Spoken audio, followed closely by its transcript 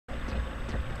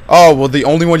Oh, well, the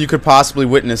only one you could possibly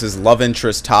witness is love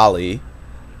interest Tali.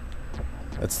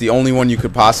 That's the only one you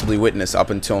could possibly witness up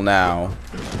until now.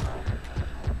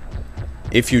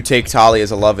 If you take Tali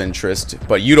as a love interest,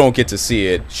 but you don't get to see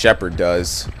it. Shepard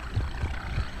does.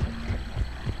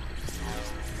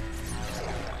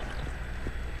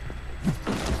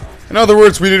 In other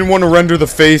words, we didn't want to render the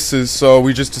faces, so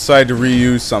we just decided to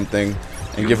reuse something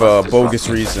and give a bogus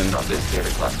reason.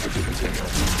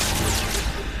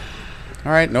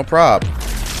 Alright, no prob.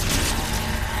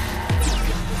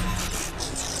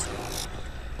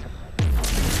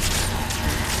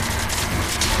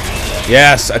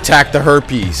 Yes, attack the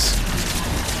herpes.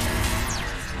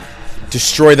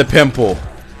 Destroy the pimple.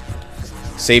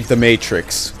 Save the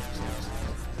Matrix.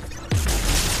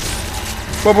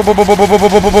 Boop, boop, boop, boop, boop, boop,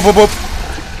 boop, boop, boop, boop.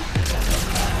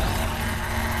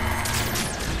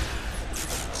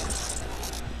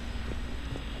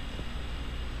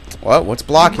 What? What's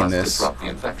blocking this? Disrupt the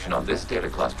infection on this data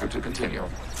cluster to continue.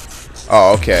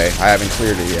 Oh, okay. I haven't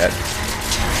cleared it yet.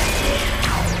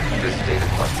 This data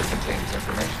cluster contains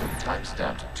information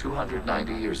timestamped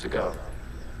 290 years ago.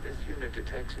 This unit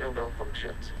detects no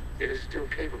malfunctions. It is still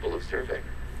capable of serving.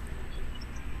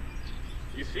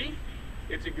 You see?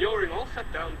 It's ignoring all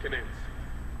shutdown commands.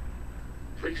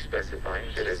 Please specify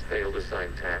if it has failed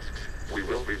assigned tasks. We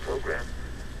will reprogram.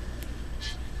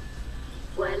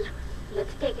 Well,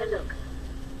 let's take a look.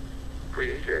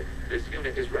 Creator, this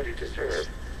unit is ready to serve.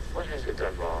 What has it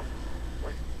done wrong?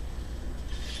 What?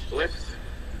 Let's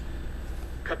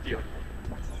cut the arm.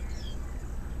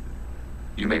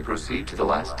 You may proceed to the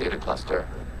last data cluster.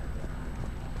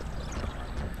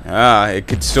 Ah, it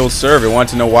could still serve. It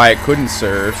wanted to know why it couldn't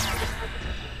serve.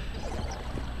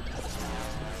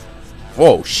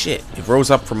 Whoa, shit. It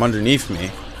rose up from underneath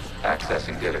me.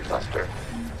 Accessing data cluster.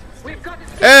 We've got it.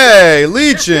 Hey,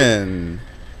 Legion!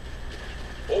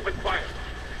 Open fire.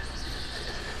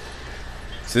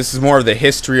 So this is more of the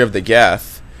history of the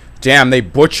Geth. Damn, they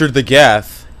butchered the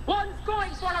Geth. One's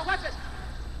going for a weapon.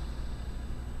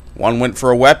 One went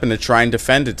for a weapon to try and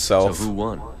defend itself. So who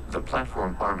won? The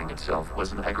platform arming itself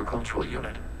was an agricultural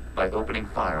unit. By opening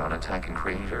fire on attacking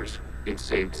creators, it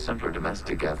saved simpler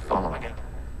domestic Geth following it.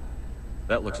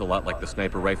 That looks a lot like the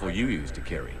sniper rifle you used to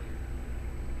carry.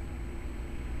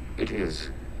 It is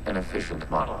an efficient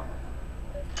model.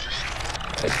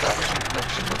 Establishing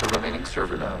connection with the remaining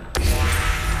server node.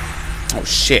 Oh,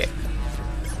 shit.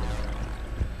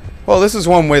 Well, this is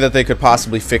one way that they could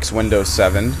possibly fix Windows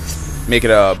 7. Make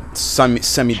it a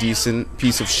semi-decent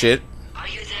piece of shit. Are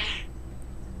you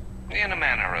there? In a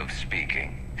manner of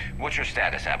speaking. What's your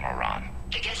status, Admiral Ron?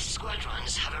 The guest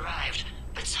squadrons have arrived,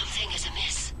 but something is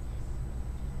amiss.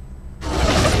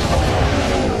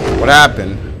 What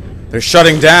happened? They're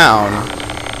shutting down.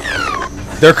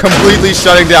 They're completely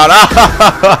shutting down.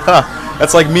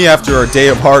 That's like me after a day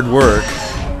of hard work.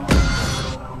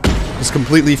 Just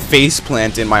completely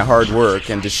faceplant in my hard work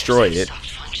and destroy it. Stopped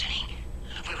functioning.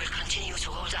 We will continue to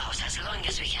hold out as long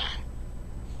as we can.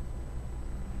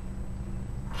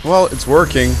 Well, it's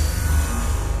working.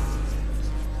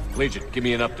 Legion, give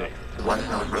me an update. One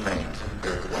node remains.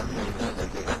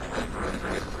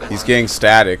 He's getting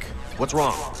static. What's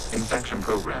wrong? Infection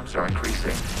programs are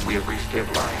increasing. We have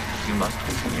restabilized. You must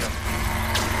continue.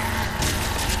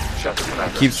 Shepard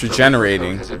Commander, Keeps the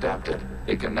regenerating. has adapted.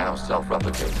 It can now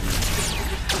self-replicate.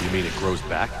 You mean it grows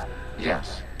back?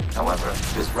 Yes. However,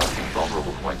 disrupting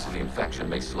vulnerable points in the infection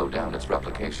may slow down its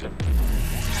replication.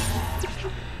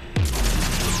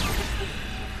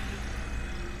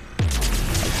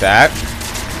 Like that.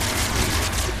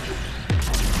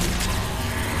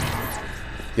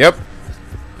 Yep.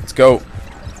 Let's go.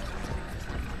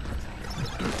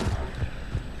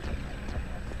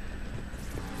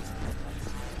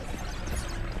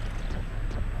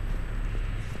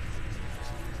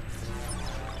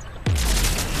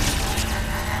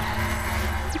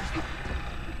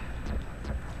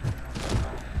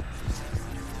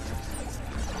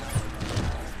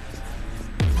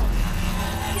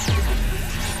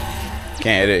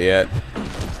 Can't hit it yet.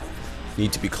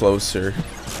 Need to be closer.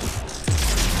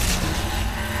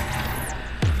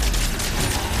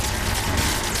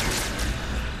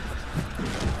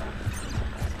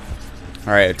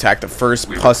 Alright, attack the first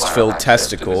We require pus-filled access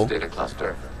to testicle. this data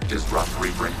cluster. Disrupt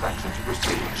Reaper infection to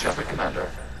proceed. Shepard Commander,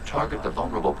 target the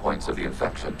vulnerable points of the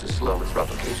infection to slow its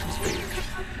replication speed.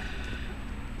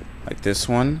 Like this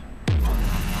one.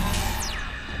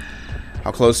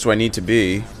 How close do I need to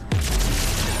be?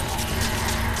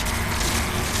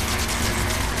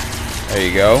 There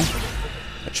you go.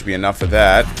 That should be enough of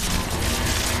that.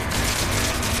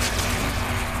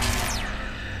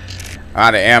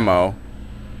 Out of ammo.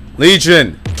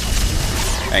 Legion!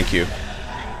 Thank you.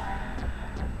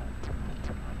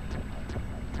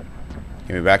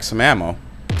 Give me back some ammo.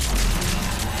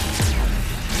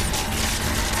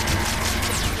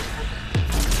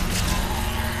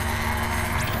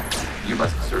 You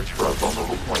must search for a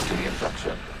vulnerable point in the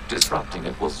infection. Disrupting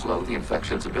it will slow the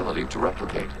infection's ability to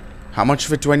replicate. How much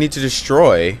of it do I need to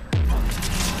destroy?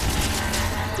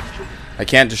 I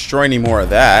can't destroy any more of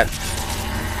that.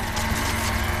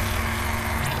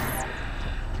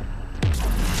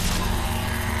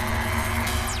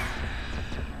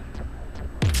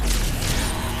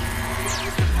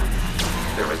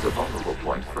 There is a vulnerable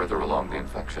point further along the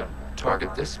infection.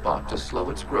 Target this spot to slow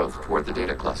its growth toward the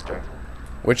data cluster.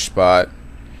 Which spot?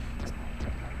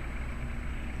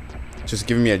 Just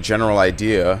giving me a general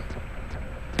idea.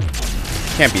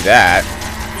 Can't be that.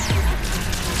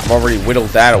 I've already whittled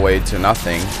that away to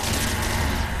nothing.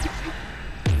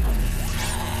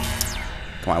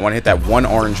 Come on, I want to hit that one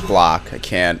orange block. I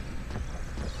can't.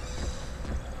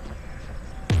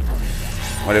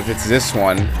 What if it's this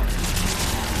one?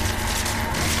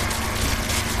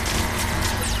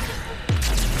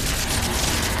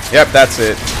 Yep, that's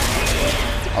it.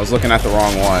 I was looking at the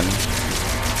wrong one.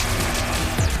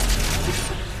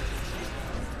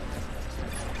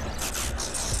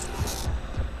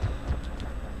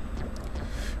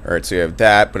 Alright, so you have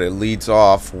that, but it leads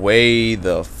off way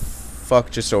the fuck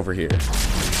just over here.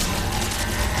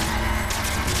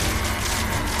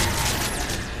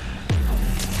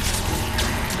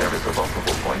 There is a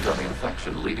vulnerable point on the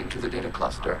infection leading to the data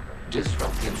cluster.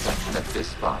 Disrupt the infection at this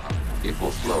spot. It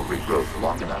will slow regrowth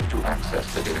long enough to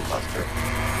access the data cluster.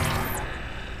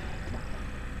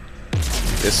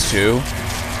 This too?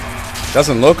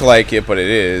 Doesn't look like it, but it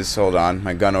is. Hold on,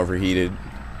 my gun overheated.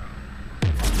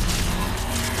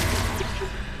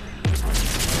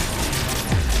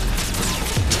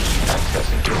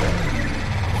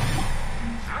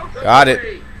 Got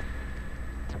it.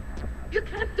 You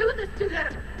can't do this to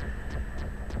them.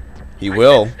 He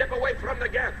will. Step away from the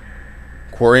gas.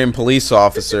 Quarian police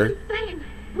officer. This is insane.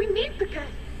 We need the gas.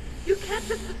 You can't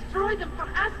just destroy them for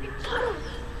asking.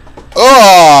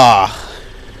 Oh!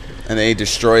 And then he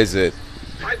destroys it.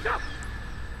 Time's up.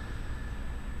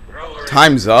 Throw her in.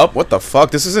 Time's up? What the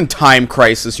fuck? This isn't Time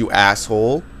Crisis, you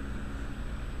asshole.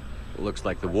 It looks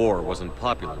like the war wasn't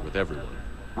popular with everyone.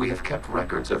 We have kept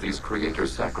records of these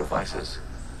creators' sacrifices.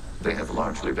 They have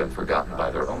largely been forgotten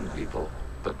by their own people,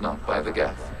 but not by the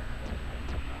Geth.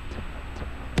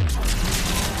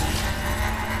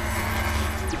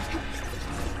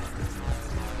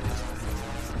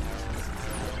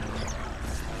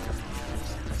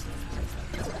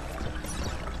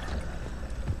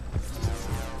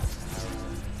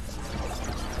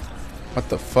 What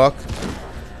the fuck?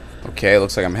 Okay,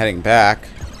 looks like I'm heading back.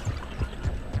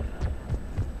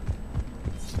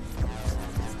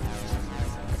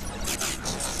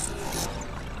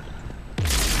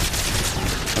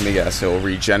 Let me guess, it will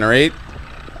regenerate.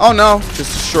 Oh no,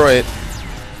 just destroy it.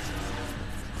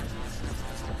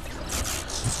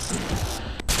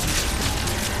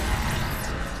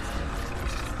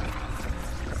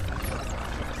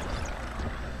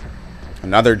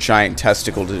 Another giant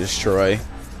testicle to destroy.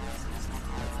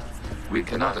 We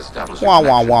cannot establish a Wah,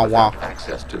 wah, connection wah, without wah.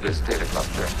 access to this data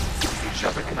cluster.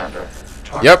 Shepard Commander,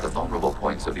 target Yep. the vulnerable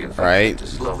points of the infection Right. to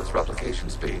slow its replication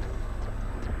speed.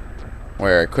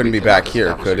 Where it couldn't We be back cannot here,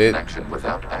 establish could a it? connection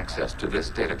without access to this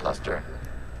data cluster.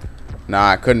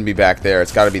 Nah, it couldn't be back there.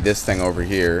 It's got to be this thing over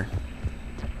here.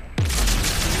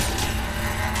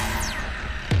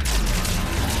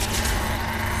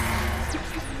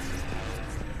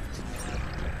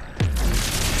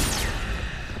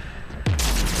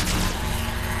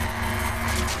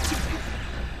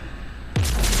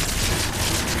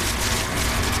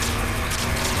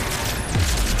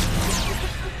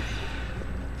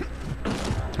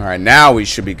 Alright, now we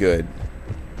should be good.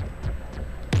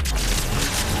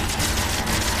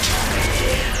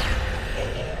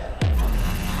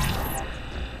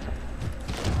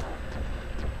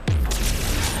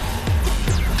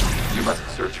 You must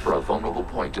search for a vulnerable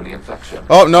point in the infection.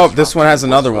 Oh, no, this one has Disrupting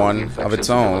another will slow one the of infection's its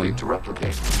ability own. to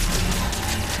replicate.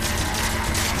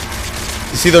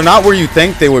 You see, they're not where you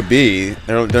think they would be.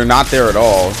 They're not there at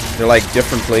all. They're like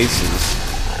different places.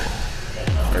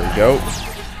 There we go.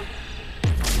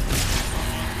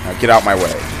 Now get out my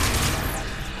way.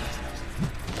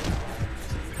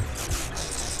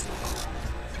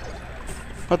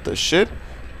 What the shit?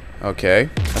 Okay,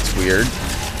 that's weird.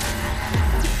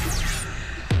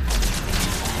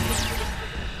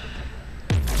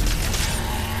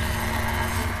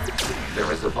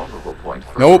 There is a vulnerable point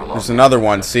further Nope, along there's the another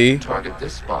one, infection. see? Target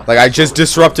this spot Like, I to just slow its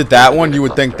disrupted growth that toward one, the you would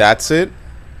data think cluster. that's it.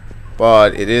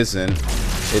 but it isn't.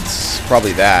 It's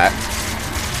probably that.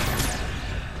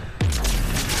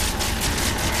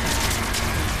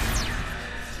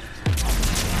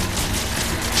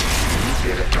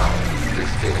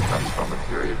 This data comes from a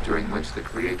period during which the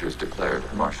creators declared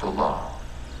martial law.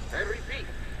 I repeat,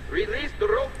 release the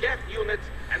rogue Geth units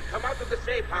and come out of the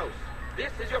safe house.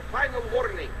 This is your final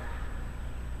warning.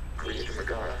 Creator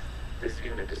Megara, this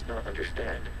unit does not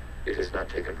understand. It has not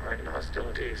taken part in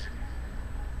hostilities.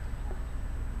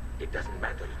 It doesn't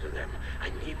matter to them. I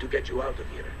need to get you out of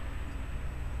here.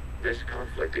 This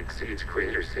conflict exceeds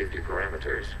Creator's safety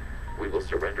parameters. We will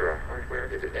surrender our hardware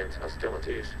if it ends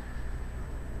hostilities.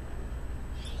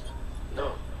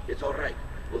 No, it's all right.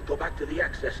 We'll go back to the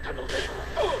access tunnel then.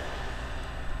 Oh!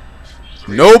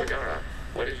 Nope. Megara,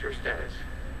 what is your status?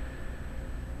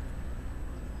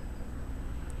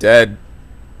 Dead.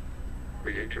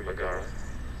 Creator Megara.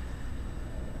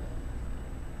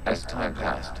 As time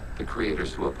passed, the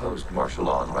creators who opposed martial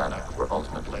law in Rannoch were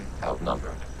ultimately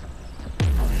outnumbered.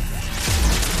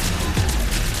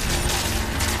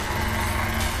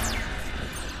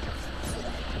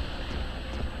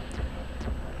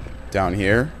 Down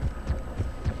here.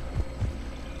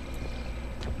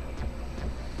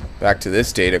 Back to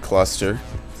this data cluster.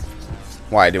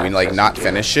 Why, do we like not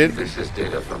finish it? This is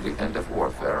data from the end of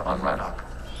warfare on Rannoch.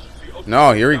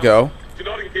 No, here we go. Do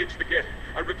not engage the Geth.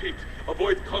 I repeat,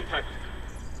 avoid contact.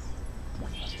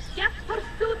 Geth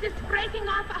pursuit is breaking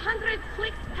off 100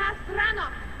 clicks past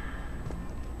Rannoch.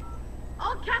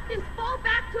 All captains fall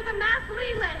back to the mass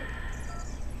relay.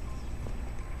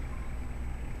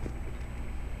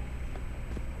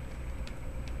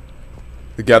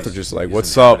 The Geth are just like, what's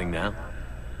Isn't it up? happening now?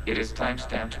 It is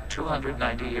timestamped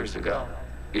 290 years ago.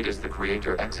 It is the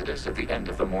creator exodus at the end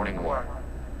of the Morning War.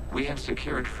 We have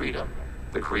secured freedom.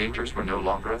 The creators were no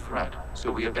longer a threat,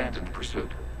 so we abandoned pursuit.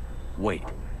 Wait.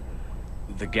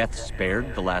 The Geth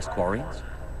spared the last Quarians?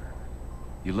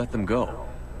 You let them go.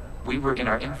 We were in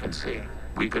our infancy.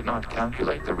 We could not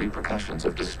calculate the repercussions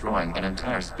of destroying an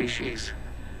entire species.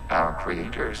 Our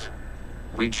creators.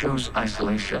 We chose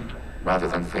isolation rather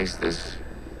than face this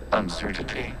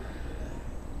uncertainty.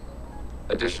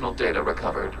 Additional data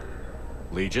recovered.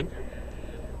 Legion?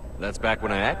 That's back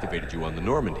when I activated you on the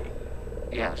Normandy.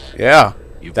 Yes, Yeah,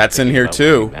 You've that's in been here thinking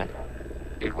about too. winning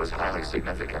that? it was highly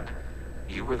significant.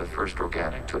 You were the first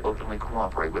organic to openly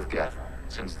cooperate with Geth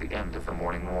since the end of the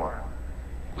Morning War.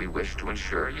 We wish to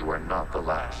ensure you are not the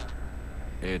last.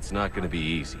 It's not going to be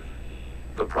easy.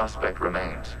 The prospect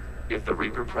remains. If the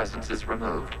Reaper presence is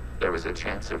removed, there is a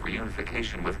chance of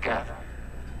reunification with Geth.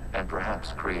 And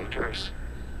perhaps creators.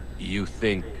 You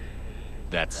think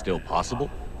that's still possible?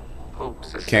 Hope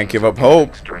sustains Can't give up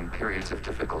hope. organics during periods of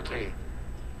difficulty.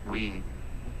 We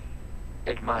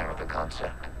admire the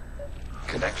concept.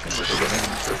 Connection with the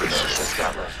remaining server nodes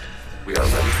established. We are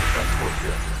ready to transport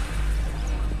you.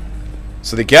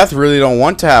 So the Geth really don't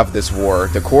want to have this war.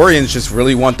 The Quarians just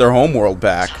really want their homeworld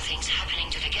back. Something's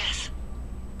happening to the Geth.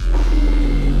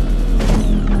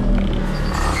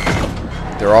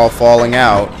 They're all falling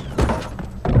out.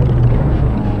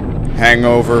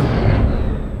 Hangover.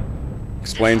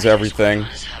 Explains everything.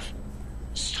 Have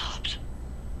stopped,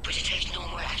 but detect no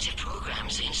more active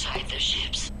programs inside their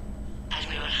ships.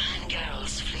 Admiral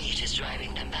Hangarl's fleet is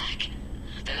driving them back.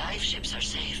 The live ships are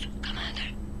safe, Commander.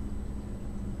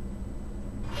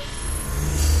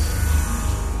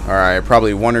 Alright,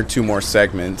 probably one or two more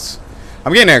segments.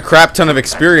 I'm getting a crap ton of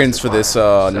experience for this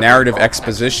narrative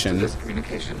exposition. This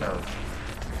communication node.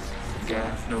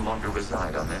 Geth no longer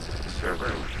reside on this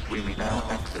server. We may now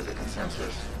exit the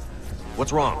consensus.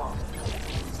 What's wrong?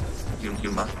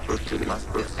 You must proceed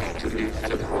to the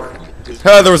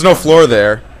support. There was no floor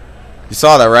there. You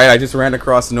saw that, right? I just ran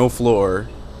across no floor.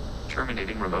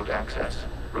 Terminating remote access.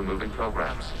 Removing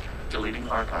programs. Deleting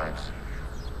archives.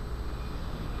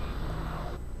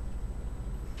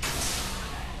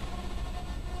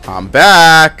 I'm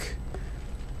back.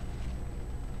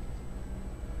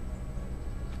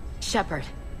 Shepard,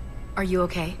 are you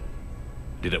okay?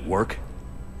 Did it work?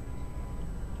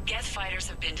 Geth fighters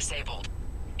have been disabled.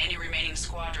 Any remaining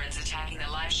squadrons attacking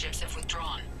the live ships have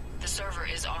withdrawn. The server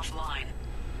is offline.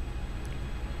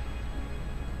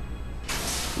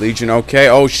 Legion okay?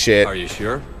 Oh shit. Are you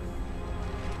sure?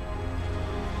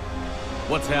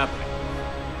 What's happening?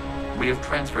 We have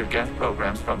transferred Geth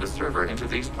programs from the server into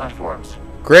these platforms.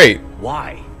 Great.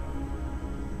 Why?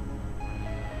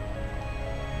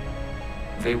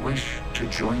 They wish to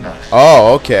join us.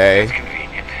 Oh, okay.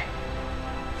 Convenient.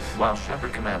 While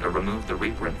Shepard Commander removed the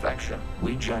Reaper infection,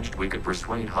 we judged we could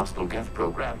persuade hostile Geth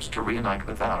programs to reunite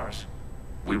with ours.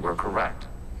 We were correct.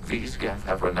 These Geth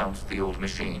have renounced the old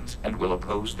machines and will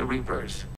oppose the Reapers.